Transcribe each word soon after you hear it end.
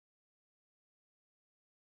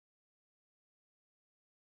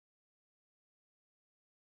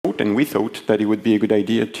thought, and we thought, that it would be a good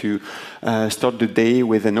idea to start the day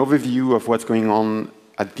with an overview of what's going on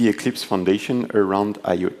at the Eclipse Foundation around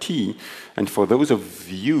IoT. And for those of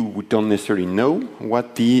you who don't necessarily know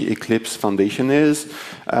what the Eclipse Foundation is,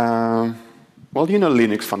 well, you know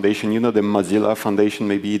Linux Foundation, you know the Mozilla Foundation,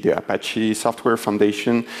 maybe the Apache Software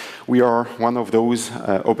Foundation. We are one of those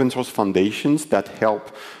open source foundations that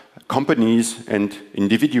help companies and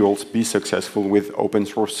individuals be successful with open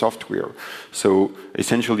source software. So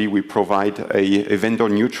essentially, we provide a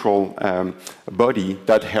vendor-neutral body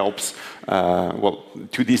that helps, well,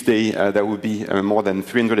 to this day, there will be more than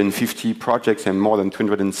 350 projects and more than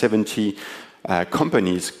 270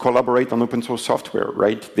 companies collaborate on open source software,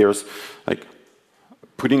 right? There's like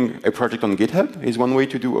putting a project on GitHub is one way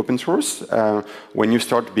to do open source. When you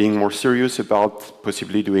start being more serious about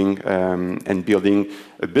possibly doing and building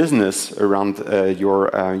a business around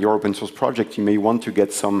your open source project, you may want to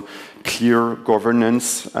get some clear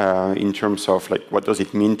governance in terms of like what does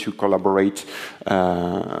it mean to collaborate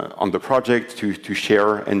on the project, to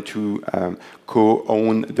share and to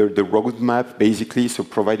co-own the roadmap, basically. So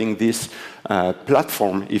providing this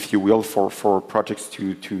platform, if you will, for projects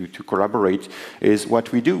to collaborate is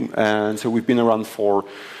what we do. And so we've been around for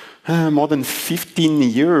more than 15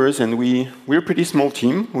 years, and we're a pretty small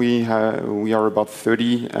team. We are about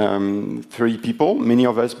 30 people, many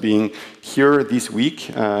of us being here this week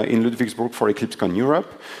in Ludwigsburg for EclipseCon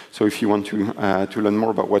Europe. So if you want to learn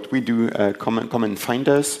more about what we do, come and find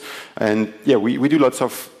us. And yeah, we do lots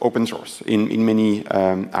of open source in many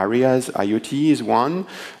areas. IoT is one.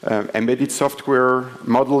 Embedded software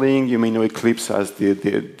modeling, you may know Eclipse as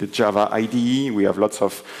the Java IDE. We have lots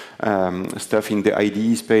of stuff in the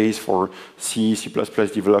IDE space for C, C++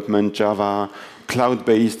 development, Java,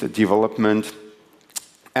 cloud-based development.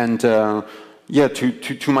 And yeah,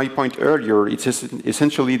 to my point earlier, it's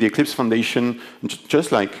essentially the Eclipse Foundation,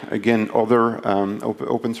 just like, again, other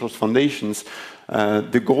open source foundations.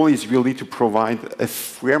 The goal is really to provide a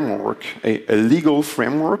framework, a legal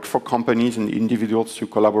framework for companies and individuals to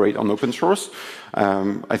collaborate on open source.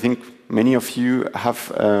 I think many of you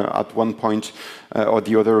have, at one point or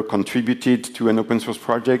the other, contributed to an open source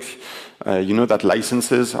project. You know that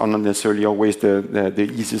licenses are not necessarily always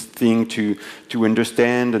the easiest thing to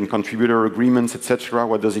understand, and contributor agreements, etc.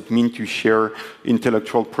 What does it mean to share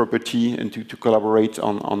intellectual property and to collaborate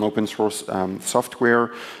on open source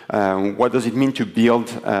software? What does it mean to build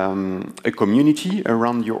a community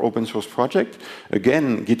around your open source project?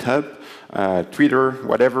 Again, GitHub, Twitter,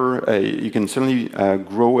 whatever, you can certainly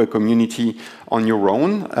grow a community on your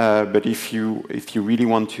own, but if you really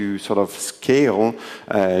want to sort of scale,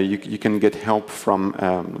 you can get help from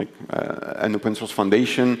an open source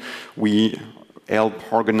foundation. We help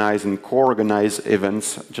organize and co-organize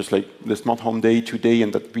events, just like the Smart Home Day today,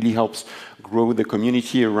 and that really helps grow the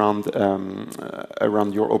community around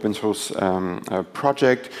your open source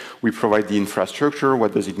project. We provide the infrastructure.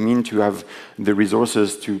 What does it mean to have the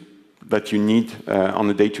resources that you need on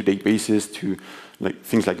a day-to-day basis to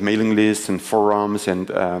things like mailing lists and forums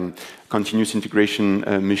and continuous integration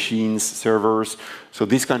machines, servers. So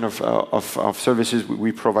these kind of services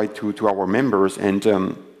we provide to our members. And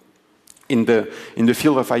in the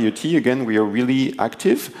field of IoT, again, we are really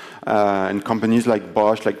active. And companies like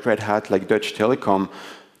Bosch, like Red Hat, like Deutsche Telekom,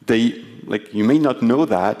 you may not know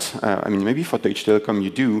that. I mean, maybe for Deutsche Telekom you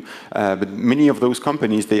do, but many of those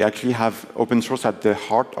companies, they actually have open source at the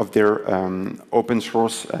heart of their open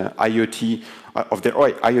source IoT, of their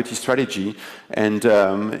IoT strategy. And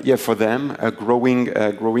yeah, for them, growing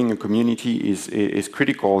a community is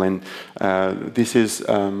critical. And this is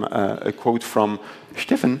a quote from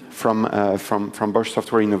Stefan from Bosch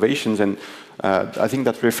Software Innovations, and I think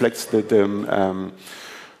that reflects the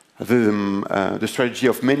strategy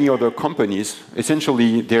of many other companies.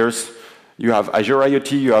 Essentially, you have Azure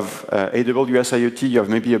IoT, you have AWS IoT, you have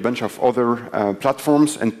maybe a bunch of other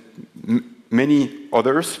platforms, and many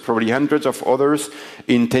others, probably hundreds of others.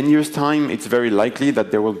 In 10 years' time, it's very likely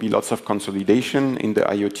that there will be lots of consolidation in the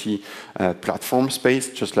IoT platform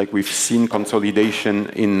space, just like we've seen consolidation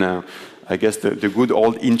in I guess the good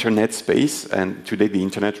old internet space, and today the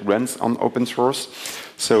internet runs on open source.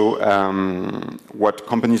 So what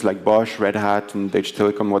companies like Bosch, Red Hat, and Deutsche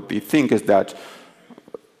Telekom, what they think is that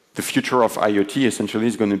the future of IoT essentially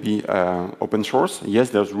is going to be open source.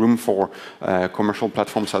 Yes, there's room for commercial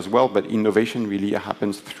platforms as well, but innovation really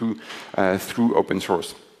happens through open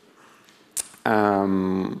source.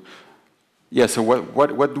 Yeah, so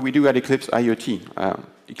what do we do at Eclipse IoT?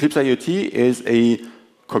 Eclipse IoT is a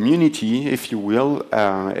community, if you will,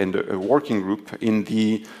 and a working group at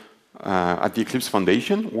the Eclipse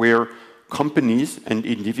Foundation, where companies and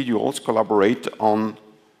individuals collaborate on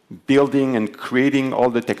building and creating all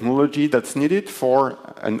the technology that's needed for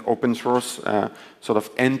an open source sort of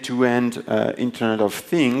end-to-end Internet of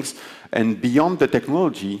Things. And beyond the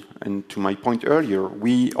technology, and to my point earlier,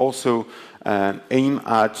 we also aim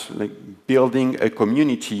at like, building a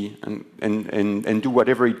community and do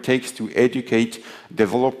whatever it takes to educate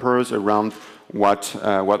developers around what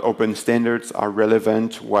open standards are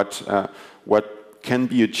relevant, what can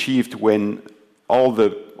be achieved when all the,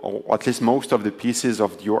 or at least most of the pieces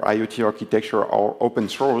of your IoT architecture are open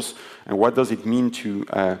source, and what does it mean to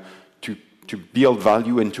build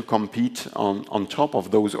value and to compete on top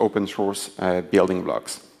of those open source building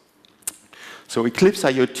blocks. So Eclipse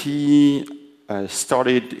IoT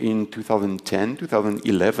started in 2010,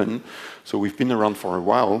 2011, so we've been around for a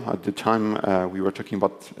while. At the time, we were talking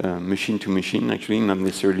about machine-to-machine, actually, not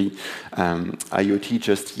necessarily IoT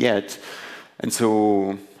just yet. And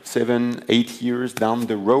so 7, 8 years down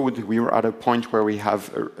the road, we were at a point where we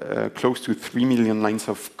have close to 3 million lines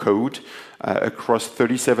of code across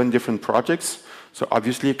 37 different projects. So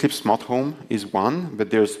obviously Eclipse Smart Home is one, but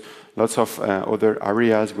there's lots of other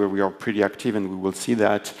areas where we are pretty active, and we will see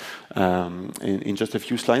that in just a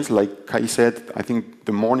few slides. Like Kai said, I think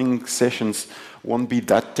the morning sessions won't be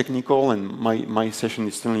that technical, and my session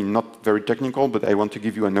is certainly not very technical, but I want to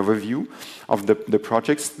give you an overview of the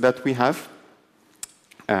projects that we have.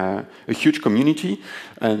 A huge community,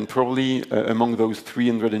 and probably among those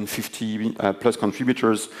 350 plus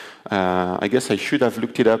contributors, I guess I should have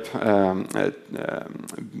looked it up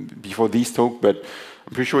before this talk, but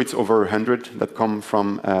I'm pretty sure it's over 100 that come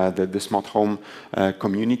from the smart home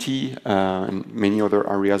community, and many other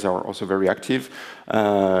areas are also very active.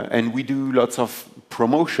 And we do lots of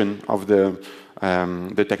promotion of the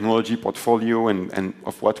technology portfolio and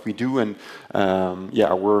of what we do, and yeah,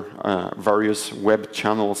 our various web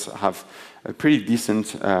channels have a pretty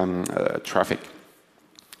decent traffic.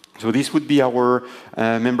 So this would be our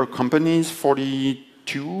member companies,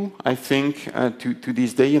 42, I think, to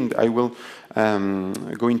this day, and I will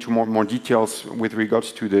go into more details with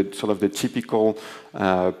regards to the sort of the typical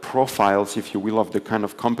profiles, if you will, of the kind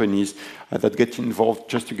of companies that get involved,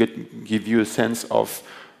 just to give you a sense of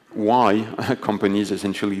why companies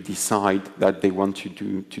essentially decide that they want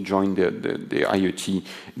to join the IoT,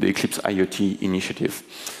 the Eclipse IoT initiative.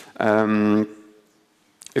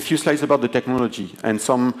 A few slides about the technology and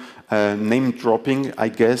some name dropping, I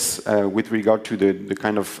guess, with regard to the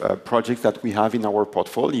kind of projects that we have in our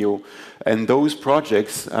portfolio. And those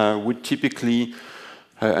projects would typically,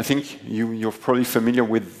 I think you're probably familiar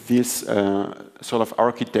with this sort of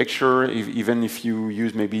architecture, even if you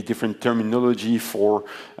use maybe different terminology for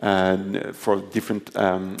different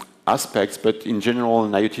aspects. But in general,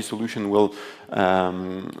 an IoT solution will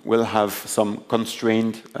have some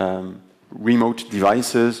constrained remote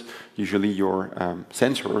devices, usually your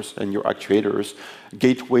sensors and your actuators,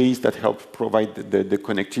 gateways that help provide the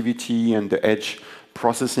connectivity and the edge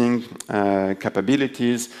processing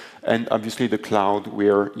capabilities, and obviously the cloud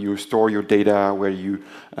where you store your data, where you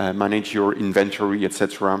manage your inventory,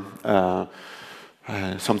 etc.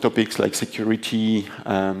 Some topics like security,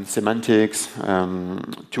 semantics,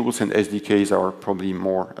 tools and SDKs are probably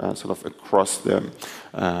more sort of across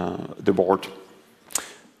the board.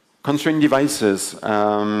 Constrained devices.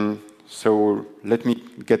 So let me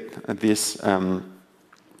get this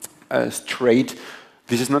straight.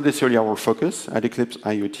 This is not necessarily our focus at Eclipse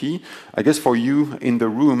IoT. I guess for you in the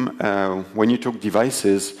room, when you talk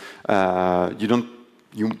devices, you don't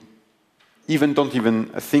even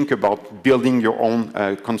think about building your own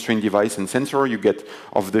constrained device and sensor. You get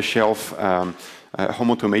off-the-shelf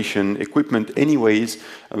home automation equipment anyways.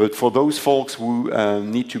 But for those folks who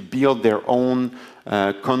need to build their own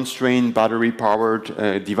constrained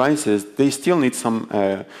battery-powered devices, they still need some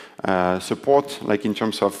support, like in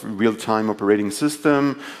terms of real-time operating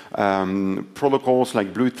system, protocols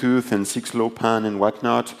like Bluetooth and 6LoWPAN and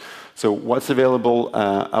whatnot. So what's available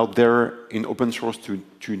out there in open source to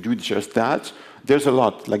do just that? There's a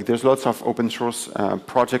lot. Like there's lots of open source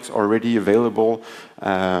projects already available,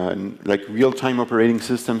 like real-time operating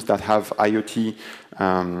systems that have IoT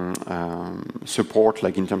support,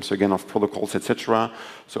 like in terms again of protocols, etc.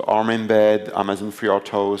 So ARM Mbed, Amazon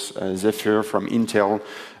FreeRTOS, Zephyr from Intel,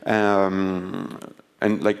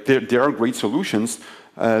 and like there are great solutions.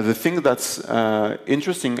 The thing that's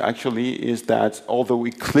interesting actually is that although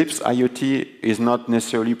Eclipse IoT is not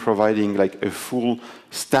necessarily providing like a full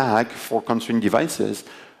stack for constrained devices,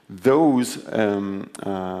 those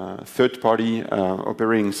third-party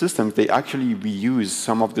operating systems, they actually reuse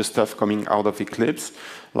some of the stuff coming out of Eclipse,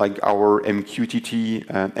 like our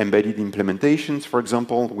MQTT embedded implementations, for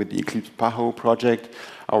example, with the Eclipse PAHO project,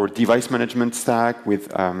 our device management stack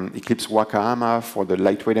with Eclipse Wakayama for the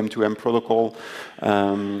lightweight M2M protocol.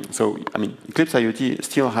 So, I mean, Eclipse IoT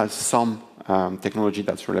still has some technology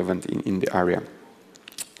that's relevant in the area.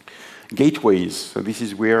 Gateways, so this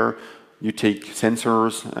is where you take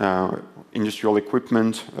sensors, industrial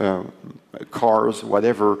equipment, cars,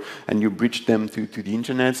 whatever, and you bridge them to the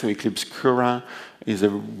internet. So Eclipse Cura is a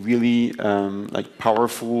really like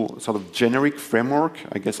powerful sort of generic framework,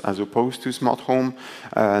 I guess, as opposed to smart home,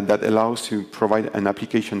 that allows to provide an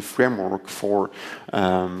application framework for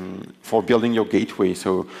building your gateway.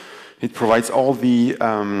 So it provides all the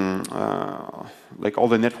like all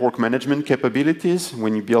the network management capabilities.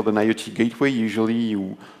 When you build an IoT gateway, usually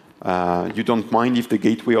you don't mind if the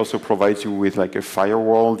gateway also provides you with like a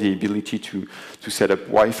firewall, the ability to set up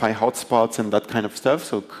Wi-Fi hotspots and that kind of stuff.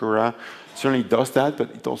 So Cura certainly does that,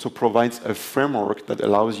 but it also provides a framework that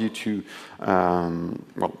allows you to,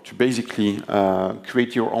 well, to basically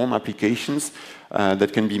create your own applications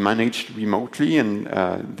that can be managed remotely, and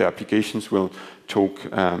the applications will talk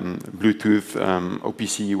Bluetooth,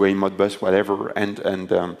 OPC, UA, Modbus, whatever,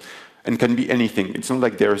 and can be anything. It's not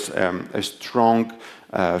like there's a strong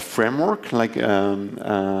framework, like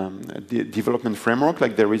the development framework,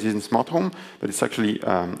 like there is in smart home, but it's actually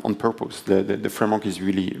on purpose. The framework is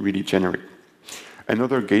really, really generic.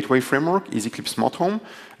 Another gateway framework is Eclipse Smart Home,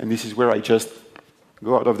 and this is where I just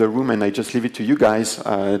go out of the room and I just leave it to you guys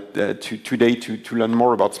today to learn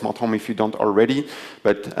more about smart home if you don't already.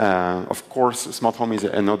 But of course, smart home is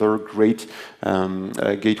another great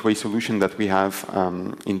gateway solution that we have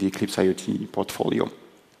in the Eclipse IoT portfolio.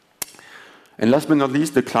 And last but not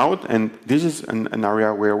least, the cloud. And this is an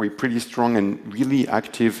area where we're pretty strong and really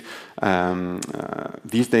active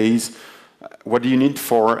these days. What do you need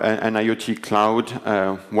for an IoT cloud?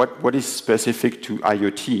 What is specific to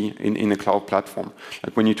IoT in a cloud platform?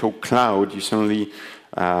 Like when you talk cloud, you certainly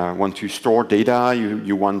want to store data.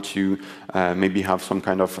 You want to maybe have some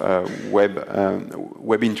kind of web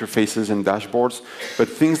interfaces and dashboards. But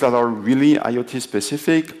things that are really IoT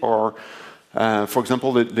specific are, for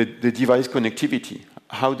example, the device connectivity.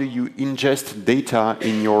 How do you ingest data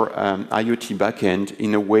in your IoT backend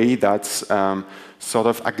in a way that's sort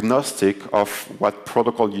of agnostic of what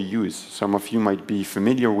protocol you use? Some of you might be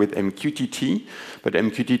familiar with MQTT, but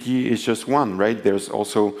MQTT is just one, right? There's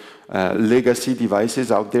also legacy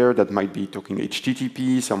devices out there that might be talking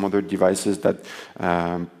HTTP, some other devices that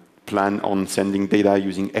plan on sending data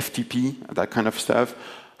using FTP, that kind of stuff.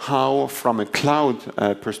 How, from a cloud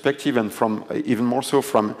perspective, and from even more so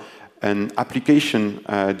from an application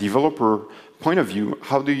developer point of view,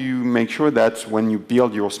 how do you make sure that when you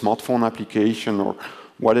build your smartphone application or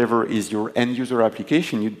whatever is your end user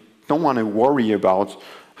application, you don't want to worry about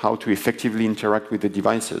how to effectively interact with the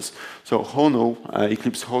devices? So Hono,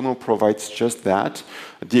 Eclipse Hono provides just that,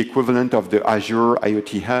 the equivalent of the Azure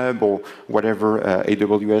IoT Hub or whatever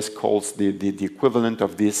AWS calls the equivalent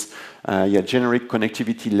of this generic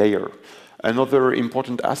connectivity layer. Another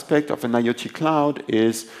important aspect of an IoT cloud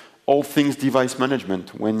is all things device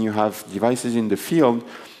management. When you have devices in the field,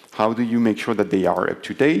 how do you make sure that they are up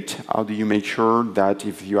to date? How do you make sure that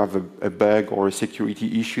if you have a bug or a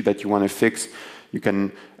security issue that you want to fix, you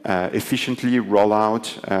can efficiently roll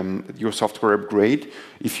out your software upgrade?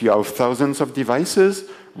 If you have thousands of devices,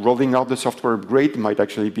 rolling out the software upgrade might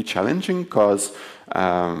actually be challenging, because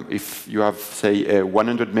if you have, say, a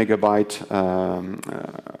 100 megabyte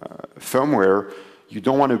firmware, you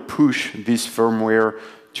don't want to push this firmware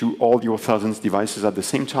to all your thousands of devices at the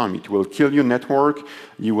same time. It will kill your network.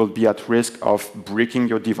 You will be at risk of breaking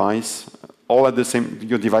your devices all at the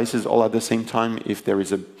same time if there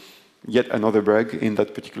is yet another bug in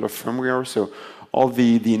that particular firmware. So all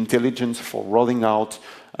the intelligence for rolling out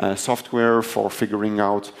software, for figuring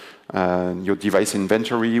out your device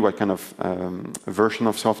inventory, what kind of version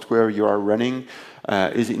of software you are running,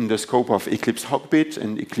 is in the scope of Eclipse Hogbit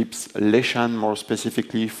and Eclipse Leshan, more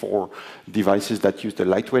specifically for devices that use the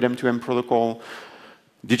lightweight M2M protocol.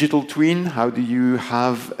 Digital twin, how do you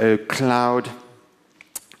have a cloud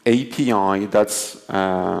API that's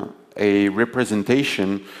a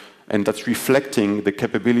representation and that's reflecting the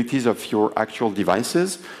capabilities of your actual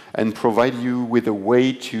devices and provide you with a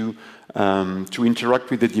way to interact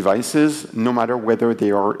with the devices, no matter whether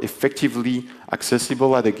they are effectively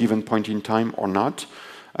accessible at a given point in time or not.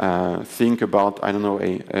 Think about, I don't know,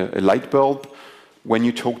 a light bulb. When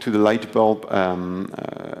you talk to the light bulb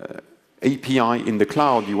API in the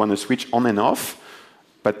cloud, you want to switch on and off.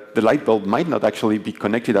 but the light bulb might not actually be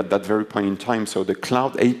connected at that very point in time. So the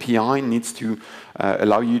cloud API needs to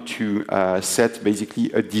allow you to set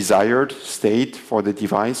basically a desired state for the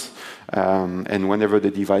device. And whenever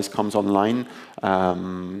the device comes online,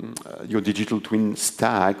 your digital twin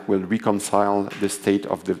stack will reconcile the state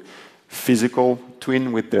of the physical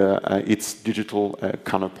twin with its digital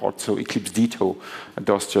counterpart. So Eclipse Ditto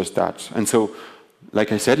does just that. And so,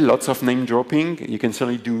 like I said, lots of name dropping. You can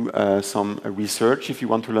certainly do some research if you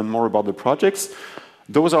want to learn more about the projects.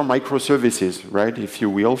 Those are microservices, right, if you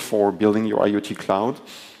will, for building your IoT cloud.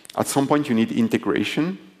 At some point, you need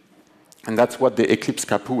integration. And that's what the Eclipse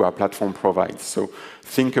Capua platform provides. So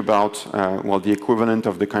think about, well, the equivalent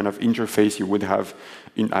of the kind of interface you would have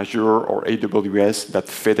in Azure or AWS that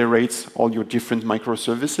federates all your different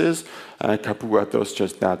microservices. Capua does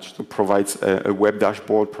just that. So provides a web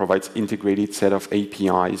dashboard, provides integrated set of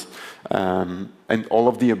APIs, and all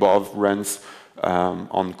of the above runs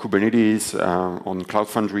on Kubernetes, on Cloud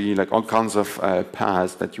Foundry, like all kinds of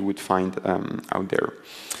paths that you would find out there.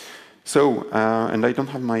 So, and I don't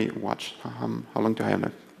have my watch. How long do I have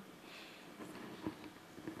left?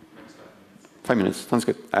 5 minutes, sounds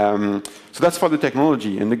good. So that's for the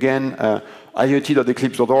technology. And again,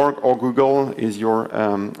 iot.eclipse.org or Google is your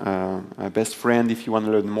best friend if you want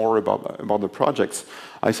to learn more about the projects.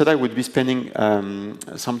 I said I would be spending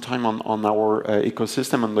some time on our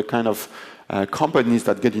ecosystem and the kind of companies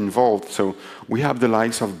that get involved. So we have the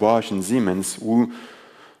likes of Bosch and Siemens who,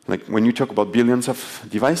 like when you talk about billions of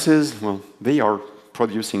devices, well, they are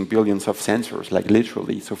producing billions of sensors, like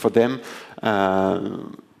literally. So for them,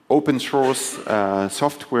 open source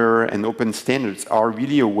software and open standards are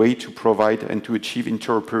really a way to provide and to achieve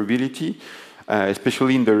interoperability,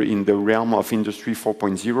 especially in the realm of Industry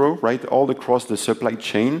 4.0, right? All across the supply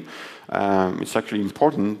chain. It's actually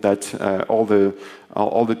important that all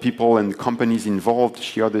the people and companies involved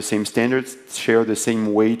share the same standards, share the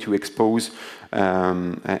same way to expose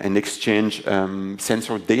and exchange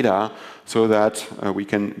sensor data, so that we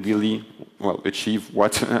can really achieve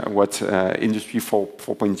what Industry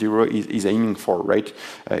 4.0 is aiming for, right?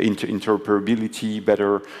 Interoperability,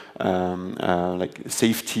 better like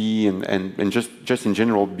safety, and just in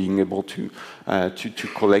general being able to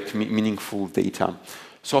collect meaningful data.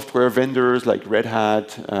 Software vendors like Red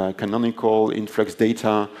Hat, Canonical, Influx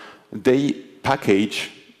Data, they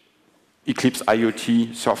package Eclipse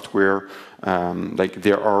IoT software. Like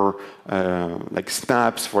there are like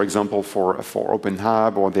snaps, for example, for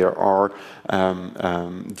OpenHAB, or there are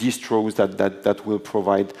distros that will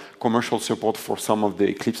provide commercial support for some of the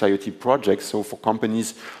Eclipse IoT projects. So for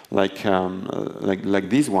companies like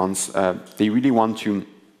these ones, they really want to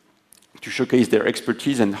showcase their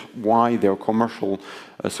expertise and why their commercial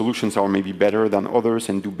solutions are maybe better than others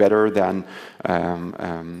and do better than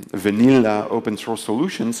vanilla open source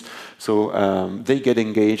solutions. So they get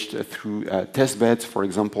engaged through test beds, for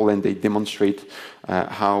example, and they demonstrate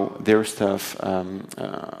how their stuff,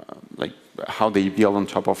 like how they build on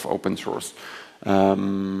top of open source.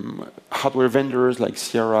 Hardware vendors like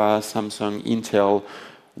Sierra, Samsung, Intel,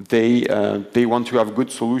 they want to have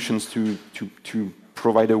good solutions to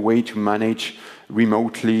provide a way to manage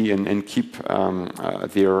remotely and keep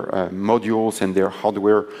their modules and their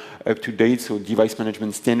hardware up to date. So device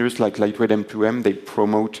management standards like Lightweight M2M, they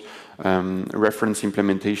promote reference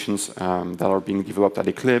implementations that are being developed at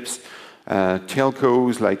Eclipse.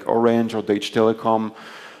 Telcos like Orange or Deutsche Telekom,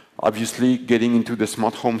 obviously getting into the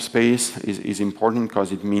smart home space is important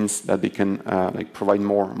because it means that they can like provide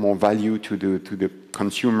more value to the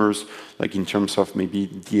consumers, like in terms of maybe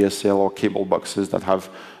DSL or cable boxes that have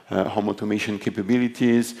home automation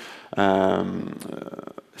capabilities.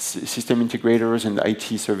 System integrators and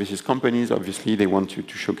IT services companies, obviously they want to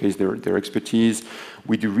showcase their expertise.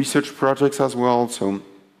 We do research projects as well, so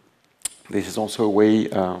this is also a way,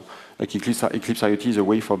 like Eclipse IoT is a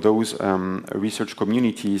way for those research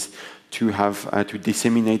communities to have to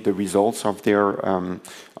disseminate the results of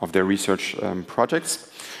their research projects.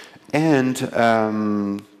 And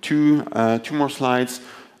two more slides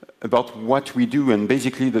about what we do, and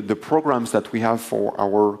basically the programs that we have for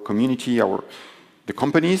our community, the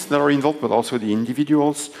companies that are involved, but also the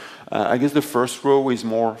individuals. I guess the first row is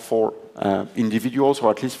more for individuals,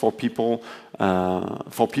 or at least for people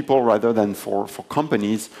rather than for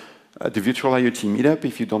companies. The Virtual IoT Meetup,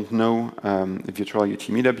 if you don't know the Virtual IoT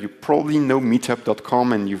Meetup, you probably know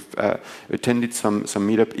meetup.com and you've attended some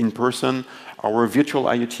meetup in person. Our virtual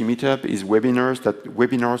IoT meetup is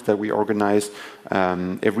webinars that we organize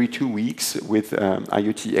every 2 weeks with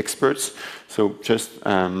IoT experts. So just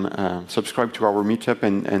subscribe to our meetup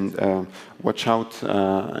and watch out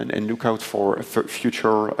and look out for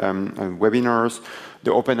future webinars.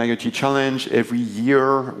 The Open IoT Challenge, every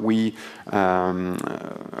year we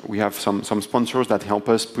have some sponsors that help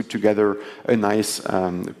us put together a nice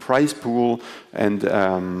prize pool. And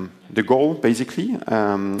the goal, basically,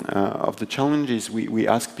 of the challenge is we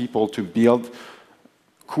ask people to build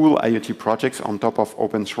cool IoT projects on top of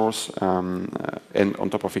open source and on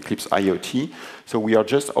top of Eclipse IoT. So we are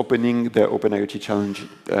just opening the Open IoT Challenge,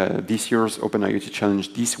 this year's Open IoT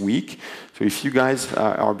Challenge this week. So if you guys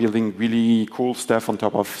are building really cool stuff on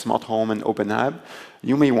top of Smart Home and OpenHAB,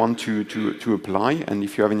 you may want to apply. And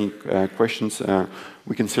if you have any questions,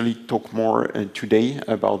 we can certainly talk more today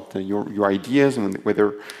about your ideas and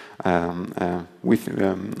whether I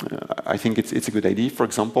think it's a good idea. For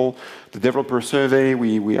example, the developer survey,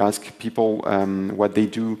 we ask people what they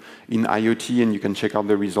do in IoT, and you can check out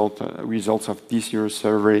the results of this year's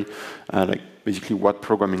survey, like basically what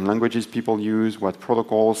programming languages people use, what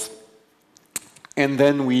protocols. And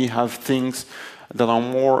then we have things that are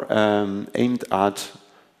more aimed at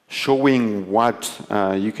showing what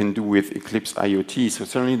you can do with Eclipse IoT. So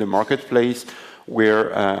certainly the marketplace,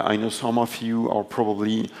 where I know some of you are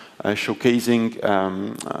probably showcasing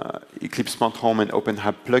Eclipse Smart Home and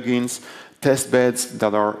OpenHAB plugins, test beds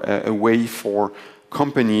that are a way for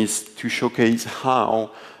companies to showcase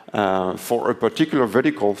how, for a particular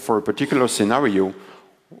vertical, for a particular scenario,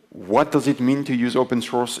 what does it mean to use open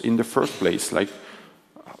source in the first place? Like,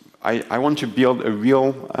 I want to build a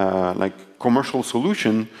real like commercial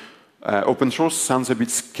solution. Open source sounds a bit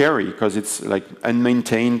scary because it's like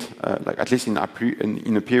unmaintained, like at least in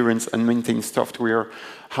appearance, unmaintained software.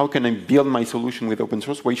 How can I build my solution with open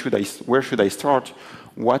source? Where should I start?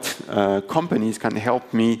 What companies can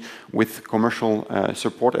help me with commercial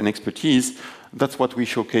support and expertise? That's what we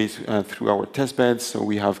showcase through our test beds. So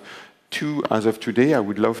we have 2 as of today. I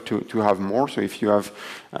would love to have more. So if you have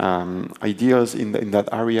ideas in that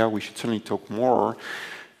area, we should certainly talk more.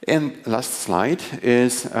 And last slide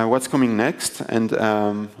is what's coming next. And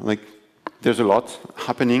like, there's a lot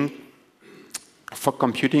happening. Fog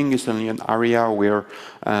computing is certainly an area where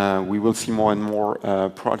we will see more and more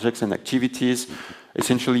projects and activities,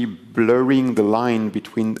 essentially blurring the line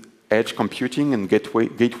between edge computing and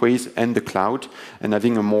gateways and the cloud, and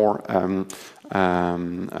having a more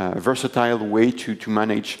versatile way to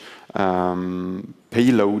manage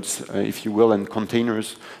payloads, if you will, and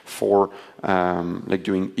containers for like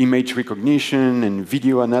doing image recognition and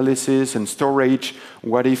video analysis and storage.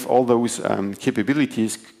 What if all those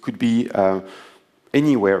capabilities could be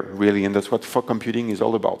anywhere, really? And that's what fog computing is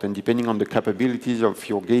all about. And depending on the capabilities of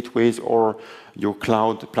your gateways or your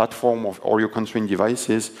cloud platform or your constrained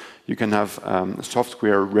devices, you can have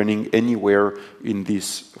software running anywhere in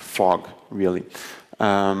this fog, really.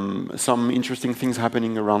 Some interesting things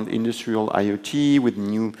happening around industrial IoT with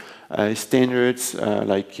new standards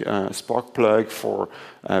like Sparkplug for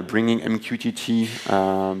bringing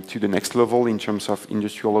MQTT to the next level in terms of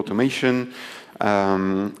industrial automation.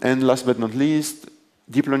 And last but not least,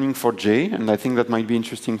 deep learning for J, and I think that might be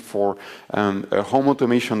interesting for a home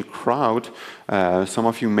automation crowd. Some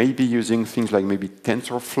of you may be using things like maybe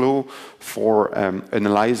TensorFlow for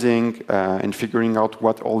analyzing and figuring out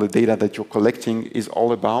what all the data that you're collecting is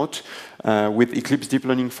all about. With Eclipse Deep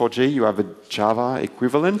Learning for J, you have a Java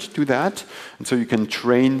equivalent to that, and so you can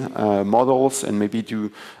train models and maybe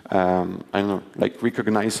do, I don't know, like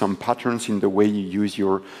recognize some patterns in the way you use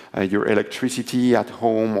your electricity at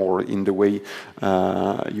home, or in the way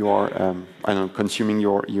you are, I don't know, consuming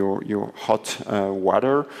your hot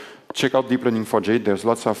water. Check out Deep Learning for J. There's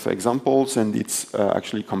lots of examples, and it's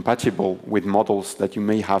actually compatible with models that you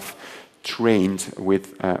may have trained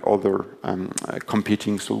with other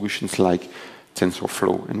competing solutions like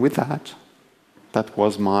TensorFlow. And with that, that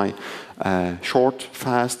was my short,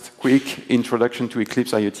 fast, quick introduction to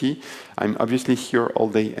Eclipse IoT. I'm obviously here all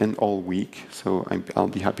day and all week, so I'll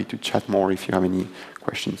be happy to chat more if you have any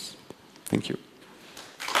questions. Thank you.